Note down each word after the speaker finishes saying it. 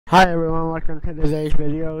Hi everyone, welcome to today's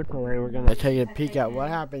video. Today we're going to take a peek at what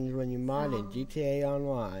happens when you mod in GTA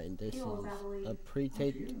Online. This is a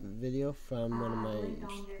pre-taped video from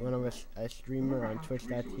a streamer on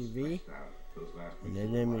Twitch.tv. And his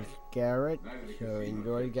name is Garrett. So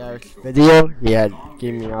enjoy Garrett's video. He had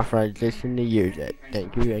given me authorization to use it.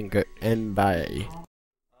 Thank you and bye.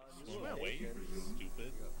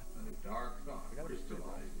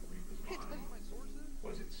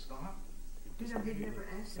 You know, he'd never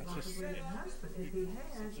asked about his wedding husband. If he had,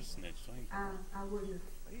 I would have.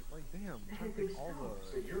 Like, damn, I think all the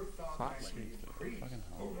socks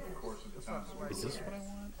Is this what I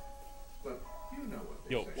want?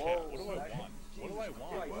 Yo, chat, what do I want? What do I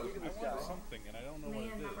want? I want something and I don't know what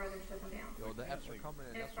it is. Yo, the F's are coming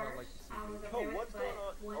in, that's what I like to see. Yo, what's going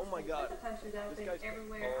on? Oh my god. This guy's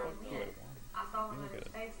everywhere I went. I saw him on his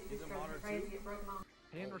face. It just drove me crazy. It broke my.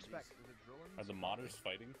 Hand respect. Is it drilling? Are the modders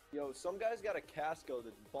fighting? Yo, some guy's got a Casco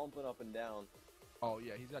that's bumping up and down. Oh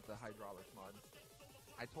yeah, he's got the hydraulics mod.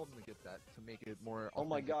 I told him to get that to make it more. Oh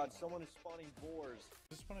my god, someone is spawning boars.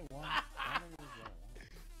 Is this what I want? I don't know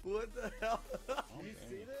what What the hell? want. You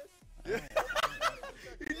see this? Yeah.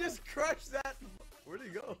 You just crushed that. Where'd he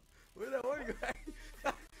go? Where'd that one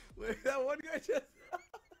guy? Where'd that one guy just?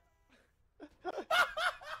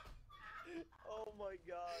 Oh my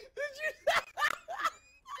god. Did you?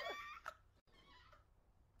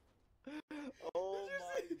 Oh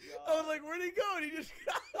my god. I was like, where'd he go? And he just.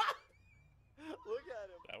 Look at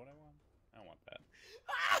him. Is that what I want? I don't want that.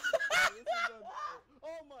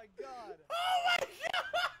 Oh my god. Oh my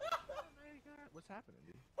god! What's happening,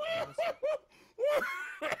 dude?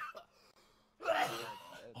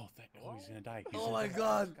 Oh, he's gonna die. Oh my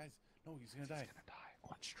god. Guys, no, he's gonna die. He's gonna die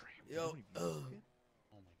on stream. Yo, Oh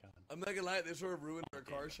my god. I'm not gonna lie, they sort of ruined our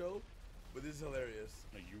car show, but this is hilarious.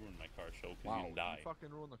 No, you ruined my car show because Wow, you didn't die. you fucking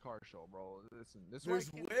ruined the car show, bro. Listen, this There's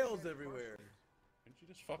is why I can't whales stand the car everywhere. show. Didn't you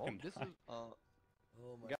just Oh, fucking this die? is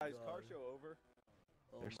Oh my Guys, god. car show over.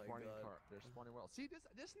 Oh they're my spawning god. they're spawning well. See,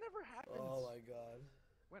 this never happens. Oh my god.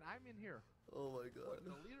 When I'm in here. Oh my Look, god.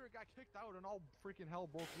 the leader got kicked out and all freaking hell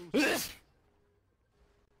broke loose.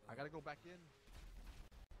 I gotta go back in.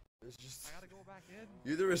 It's just. I gotta go back in.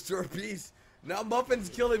 You're the restore peace. Now Muffin's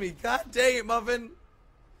killing me. God dang it, Muffin.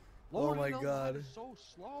 Lord, my you know, god. that is so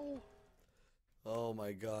slow. Oh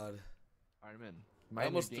my god. Alright, I'm in. Am I in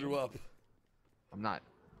almost your threw game? up. I'm not.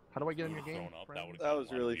 How do I get in your game? Thrown up. friend? That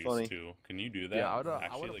was really funny. Too. Can you do that? Yeah, I would've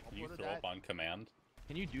Actually, like, can you uploaded throw that. up on command?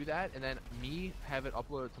 Can you do that and then me have it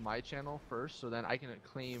uploaded to my channel first, so then I can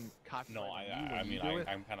claim copyright? No, on you when you do it?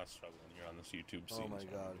 I'm kind of struggling here on this YouTube scene. Oh my so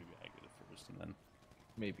god. Maybe I get it first and then.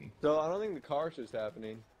 Maybe. So I don't think the car show's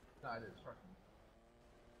happening. No, it is.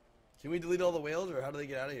 Can we delete all the whales, or how do they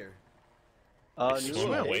get out of here? New Swim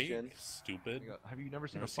away, location. stupid. Have you never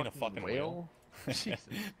seen, Never a, seen a fucking fucking whale? Jesus.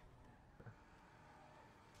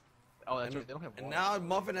 Oh, that's And, right. They don't have. and water. now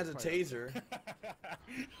Muffin has a That's right. taser.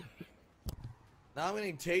 Now I'm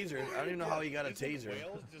getting tasered. I don't even know how he got a Isn't taser.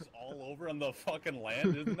 Whales just all over on the fucking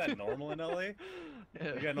land. Isn't that normal in LA?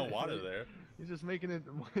 Yeah. You got no water there. He's just making it,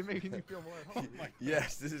 making you feel more at home.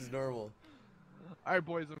 Yes, this is normal. All right,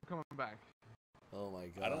 boys, I'm coming back. Oh my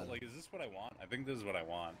god. I don't like. Is this what I want? I think this is what I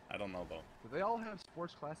want. I don't know though. Do they all have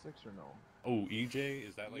sports classics or no? Oh, EJ,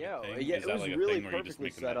 is that like Yeah, a thing? yeah, Is it that was like a really thing, or are you just perfectly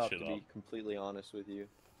making set that up, to shit be up? completely honest with you.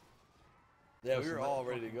 Yeah, we Listen, were let all the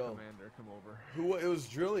ready to fucking go. Commander, come over. Who? It was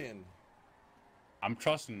Drillian. I'm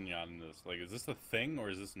trusting you on this. Like, is this a thing or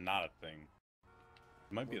is this not a thing?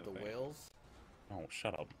 It might be a With the thing. whales. Oh,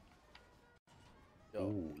 shut up. Yo,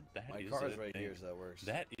 Ooh, that my is car's a right thing. here, so that works.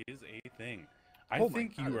 That is a thing. I Oh my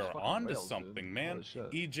think God, you there's are fucking onto whales, something, dude. man. Holy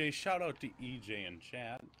shit. EJ, shout out to EJ in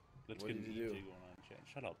chat. Let's What get did an you EJ do? going on in chat.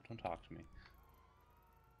 Shut up. Don't talk to me.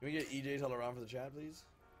 Can we get EJ's all around for the chat, please?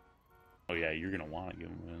 Oh, yeah, you're going to want to give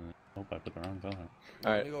him a... Hope I put the wrong color.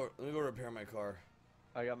 Alright, Let me go repair my car.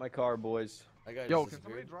 I got my car, boys. I got Yo, can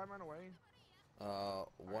somebody drive mine away?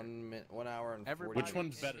 1 hour and 40 Everybody- Which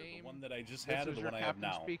one's in better? The game, one that I just This had or is the your one I have captain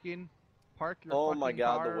now? speaking. Park your Oh my fucking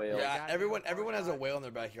God, the car. whale. Yeah, Goddamn everyone has a car. whale in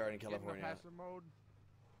their backyard in Get in the California. passive mode.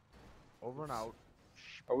 Over and out.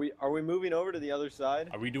 Are we moving over to the other side?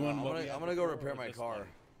 Are we doing I'm what gonna- we had I'm gonna go before, repair or my this car. one?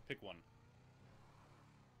 Pick one.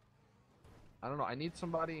 I don't know. I need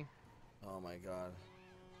somebody. Oh my god.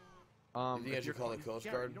 You think I if should your call car- the Coast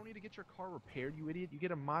yeah, Guard? You don't need to get your car repaired, you idiot. You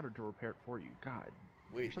get a modder to repair it for you. God.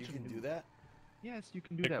 Wait, such you a can noob. do that? Yes, you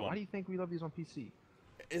can do Pick that. one. Why do you think we love these on PC?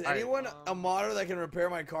 Is Alright, anyone a modder that can repair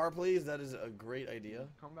my car, please? That is a great idea.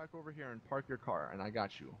 Come back over here and park your car, and I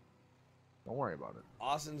got you. Don't worry about it.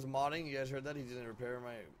 Austin's modding. You guys heard that? He didn't repair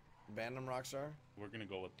my Bandom Rockstar. We're gonna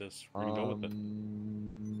go with this. We're gonna go with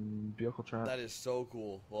it. vehicle trap. That is so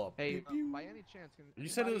cool. Well, Hey, by any chance, can You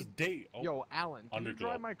said it was anybody- day. Oh, Yo, Alan, can you Underglow.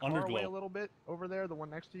 drive my car away Underglow. a little bit over there, the one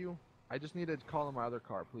next to you? I just need to call in my other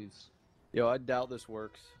car, please. Yo, I doubt this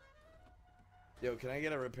works. yo, can I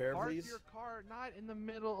get a repair, Park please? your car not in the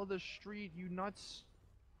middle of the street, you nuts.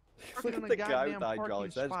 Park Look it at in the a guy goddamn with the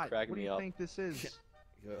hydraulics. parking That's spot. cracking What do me you up. think this is?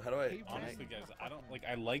 Yo, how do I? Hey, honestly, guys, I don't like.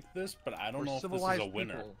 I like this, but I don't We're know if this is civilized a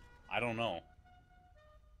winner. people. I don't know.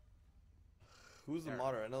 Who's the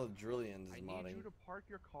modder? I know the Drillians I is need modding. you to park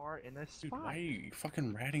your car in a Dude, spot. why are you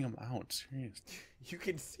fucking ratting him out? Seriously. You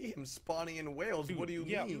can see him spawning in Wales. Dude, What do you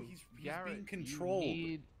yeah, mean? He's Garrett, being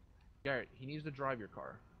controlled. Garrett, he needs to drive your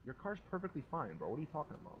car. Your car's perfectly fine, bro. What are you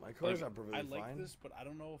talking about? My car's Like, not perfectly I like fine. this, but I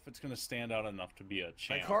don't know if it's gonna stand out enough to be a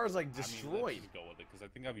champ. My car is like I mean, let's destroyed. just go with it because I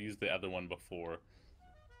think I've used the other one before,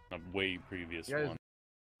 a way previous You guys- one.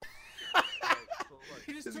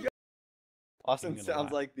 This guy- Austin I'm gonna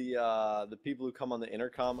sounds lie. like the people who come on the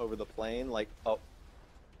intercom over the plane. Like, oh,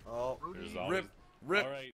 Oh, There's rip, always- rip.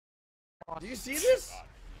 All right. Do you see this? God,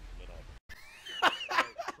 lit up.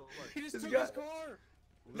 He just This took guy- his car.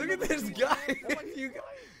 Look at this guy.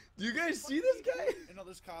 Do you guys see this guy? And now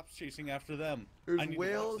there's cops chasing after them. There's I need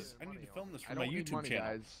whales. To watch this. I need to film this I for don't my need YouTube money, channel.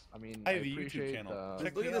 guys. I mean, I have a YouTube appreciate channel. the-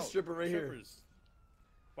 Check Look me at this out. stripper right here. Strippers.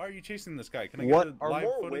 Why are you chasing this guy? Can I what get a are live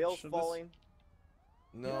more footage whales of this? falling?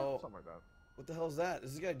 No. something like that. What the hell is that?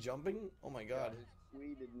 Is this guy jumping? Oh my god.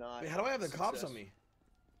 We did not. Wait, how do I have the cops success. on me?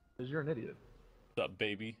 Because you're an idiot. What's up,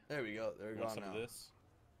 baby? There we go. They're You want gone some now. of this?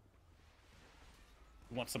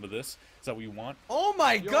 You want some of this? Is that what you want? Oh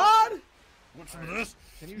my god! You want some of this?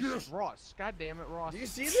 Can you Ross? God damn it, Ross. Do you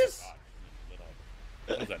see this? God, lit up.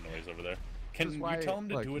 What was that noise over there? Can This is you why- tell him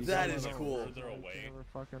to look, do it he's That further is away? cool. Further away. Never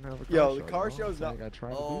fucking have a Yo, car the show, car you know? show's It's not- like I tried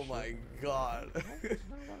to Oh do my shit. god.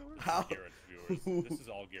 How? Garrett's viewers. This is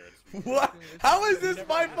all Garrett's viewers. What? How is this Never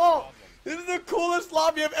my had a fault? problem. This is the coolest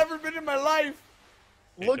lobby I've ever been in my life.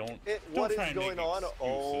 Hey, Look don't- at don't what try is and make going on.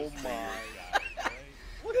 Oh excuses for my. your guys, alright?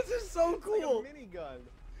 This is so It's like cool. a minigun.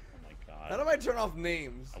 Oh my god. How do I turn off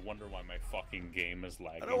names? I wonder why my fucking game is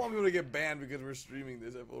lagging. I don't want people to get banned because we're streaming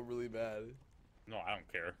this. I feel really bad. No, I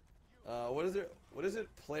don't care. What is it? What is it?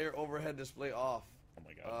 Player overhead display off. Oh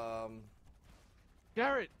my god.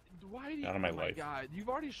 Garrett, why do you? Out of my oh my life. God, you've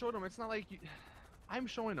already showed them. It's not like you. I'm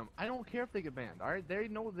showing them. I don't care if they get banned. All right, they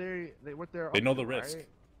know they what they're. They up know to, the risk. right?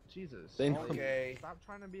 Jesus. They know- Okay. Stop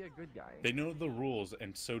trying to be a good guy. They know the rules,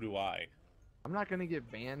 and so do I. I'm not gonna get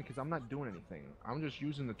banned because I'm not doing anything. I'm just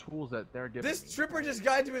using the tools that they're giving This me. stripper just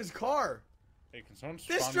got into his car. Hey, can someone This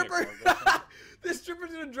spawn me a stripper. cargo plane? This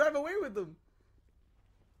stripper's gonna drive away with them.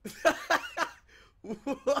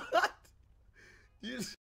 What? You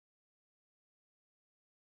just...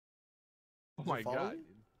 Oh my follow God.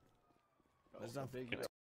 you? That's not big.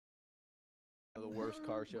 The worst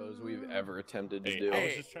car shows we've ever attempted to Hey, do. I was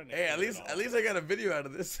Hey, just trying to hey, clear it at all. least I got a video out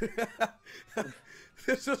of this.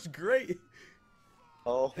 This was great.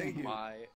 Oh Thank you. my